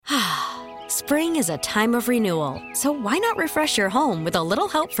Spring is a time of renewal, so why not refresh your home with a little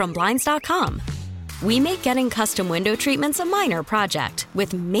help from Blinds.com? We make getting custom window treatments a minor project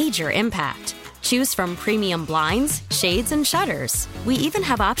with major impact. Choose from premium blinds, shades, and shutters. We even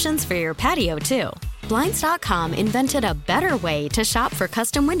have options for your patio, too. Blinds.com invented a better way to shop for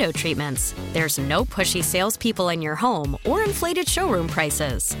custom window treatments. There's no pushy salespeople in your home or inflated showroom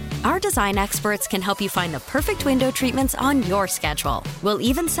prices. Our design experts can help you find the perfect window treatments on your schedule. We'll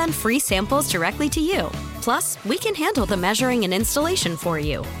even send free samples directly to you. Plus, we can handle the measuring and installation for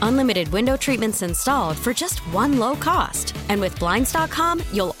you. Unlimited window treatments installed for just one low cost. And with Blinds.com,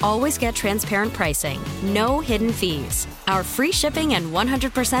 you'll always get transparent pricing. No hidden fees. Our free shipping and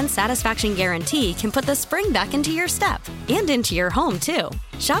 100% satisfaction guarantee can put the spring back into your step and into your home, too.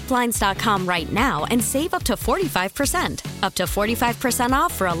 Shop Blinds.com right now and save up to 45%. Up to 45%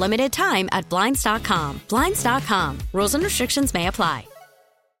 off for a limited time at Blinds.com. Blinds.com. Rules and restrictions may apply.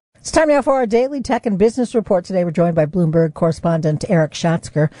 It's time now for our daily tech and business report. Today we're joined by Bloomberg correspondent Eric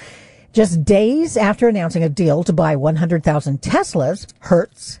Schatzker. Just days after announcing a deal to buy 100,000 Teslas,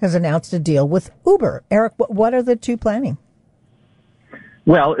 Hertz has announced a deal with Uber. Eric, what are the two planning?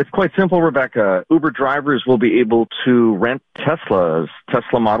 Well, it's quite simple, Rebecca. Uber drivers will be able to rent Tesla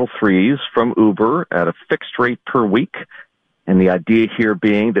Model 3s from Uber at a fixed rate per week. And the idea here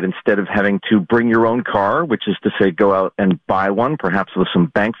being that instead of having to bring your own car, which is to say go out and buy one, perhaps with some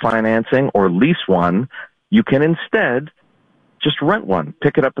bank financing, or lease one, you can instead just rent one.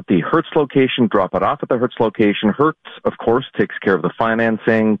 Pick it up at the Hertz location, drop it off at the Hertz location. Hertz, of course, takes care of the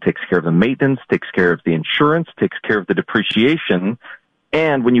financing, takes care of the maintenance, takes care of the insurance, takes care of the depreciation.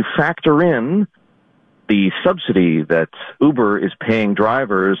 And when you factor in the subsidy that Uber is paying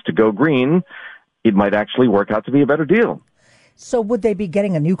drivers to go green, it might actually work out to be a better deal. So would they be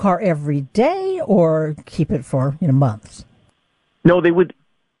getting a new car every day or keep it for months? No, they would.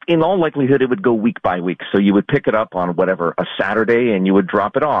 In all likelihood, it would go week by week. So you would pick it up on a Saturday, and you would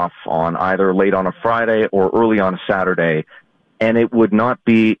drop it off on either late on a Friday or early on a Saturday. And it would not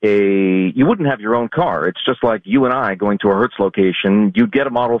be you wouldn't have your own car. It's just like you and I going to a Hertz location. You'd get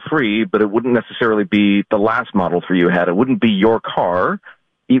a Model 3, but it wouldn't necessarily be the last Model 3 you had. It wouldn't be your car.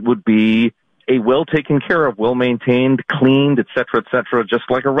 It would be a well taken care of, well maintained, cleaned, et cetera, just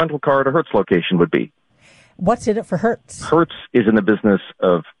like a rental car at a Hertz location would be. What's in it for Hertz? Hertz is in the business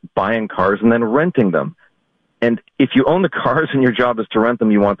of buying cars and then renting them. And if you own the cars and your job is to rent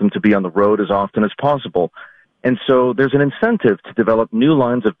them, you want them to be on the road as often as possible. And so there's an incentive to develop new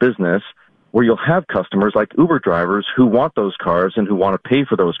lines of business where you'll have customers like Uber drivers who want those cars and who want to pay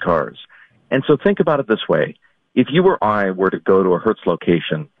for those cars. And so think about it this way. If you or I were to go to a Hertz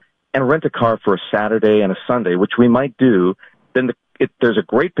location and rent a car for a Saturday and a Sunday, which we might do, then there's a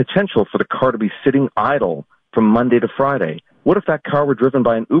great potential for the car to be sitting idle from Monday to Friday. What if that car were driven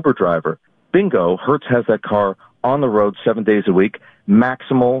by an Uber driver? Bingo, Hertz has that car on the road 7 days a week,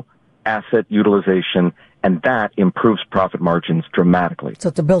 maximal asset utilization, and that improves profit margins dramatically. So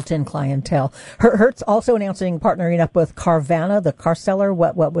it's a built-in clientele. Hertz also announcing partnering up with Carvana, the car seller.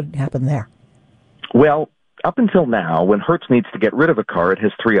 What would happen there? Well, up until now, when Hertz needs to get rid of a car, it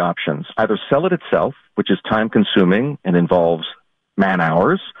has three options. Either sell it itself, which is time-consuming and involves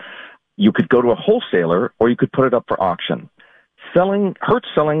man-hours. You could go to a wholesaler, or you could put it up for auction. Hertz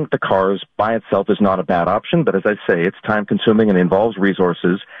selling the cars by itself is not a bad option, but as I say, it's time-consuming and involves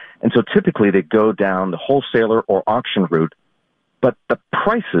resources. And so typically they go down the wholesaler or auction route, but the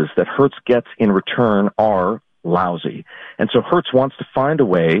prices that Hertz gets in return are lousy. And so Hertz wants to find a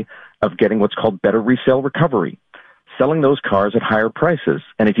way of getting what's called better resale recovery, selling those cars at higher prices.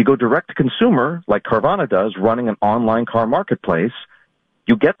 And if you go direct to consumer, like Carvana does, running an online car marketplace,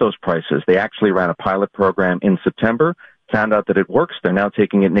 you get those prices. They actually ran a pilot program in September, found out that it works. They're now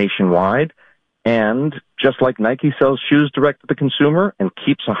taking it nationwide. And just like Nike sells shoes direct to the consumer and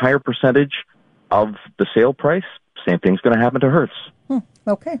keeps a higher percentage of the sale price, same thing's going to happen to Hertz.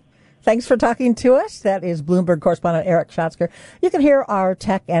 Okay. Thanks for talking to us. That is Bloomberg correspondent Eric Schatzker. You can hear our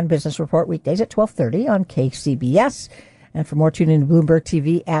tech and business report weekdays at 12:30 on KCBS. And for more, tune in to Bloomberg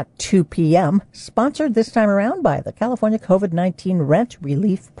TV at 2 p.m. Sponsored this time around by the California COVID-19 Rent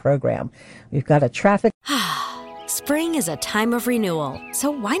Relief Program. We've got a traffic... Spring is a time of renewal,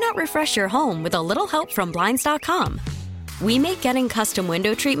 so why not refresh your home with a little help from Blinds.com? We make getting custom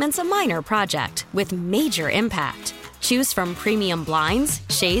window treatments a minor project with major impact. Choose from premium blinds,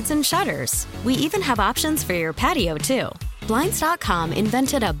 shades, and shutters. We even have options for your patio, too. Blinds.com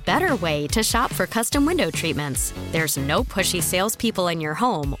invented a better way to shop for custom window treatments. There's no pushy salespeople in your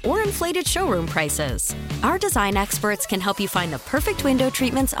home or inflated showroom prices. Our design experts can help you find the perfect window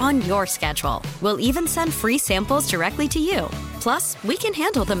treatments on your schedule. We'll even send free samples directly to you. Plus, we can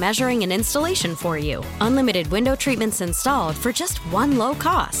handle the measuring and installation for you. Unlimited window treatments installed for just one low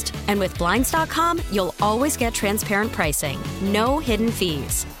cost. And with Blinds.com, you'll always get transparent pricing. No hidden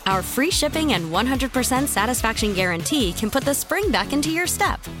fees. Our free shipping and 100% satisfaction guarantee can put the spring back into your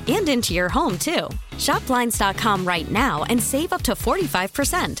step and into your home, too. Shop Blinds.com right now and save up to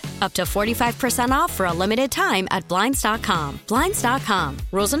 45%. Up to 45% off for a limited time at Blinds.com. Blinds.com.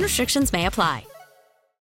 Rules and restrictions may apply.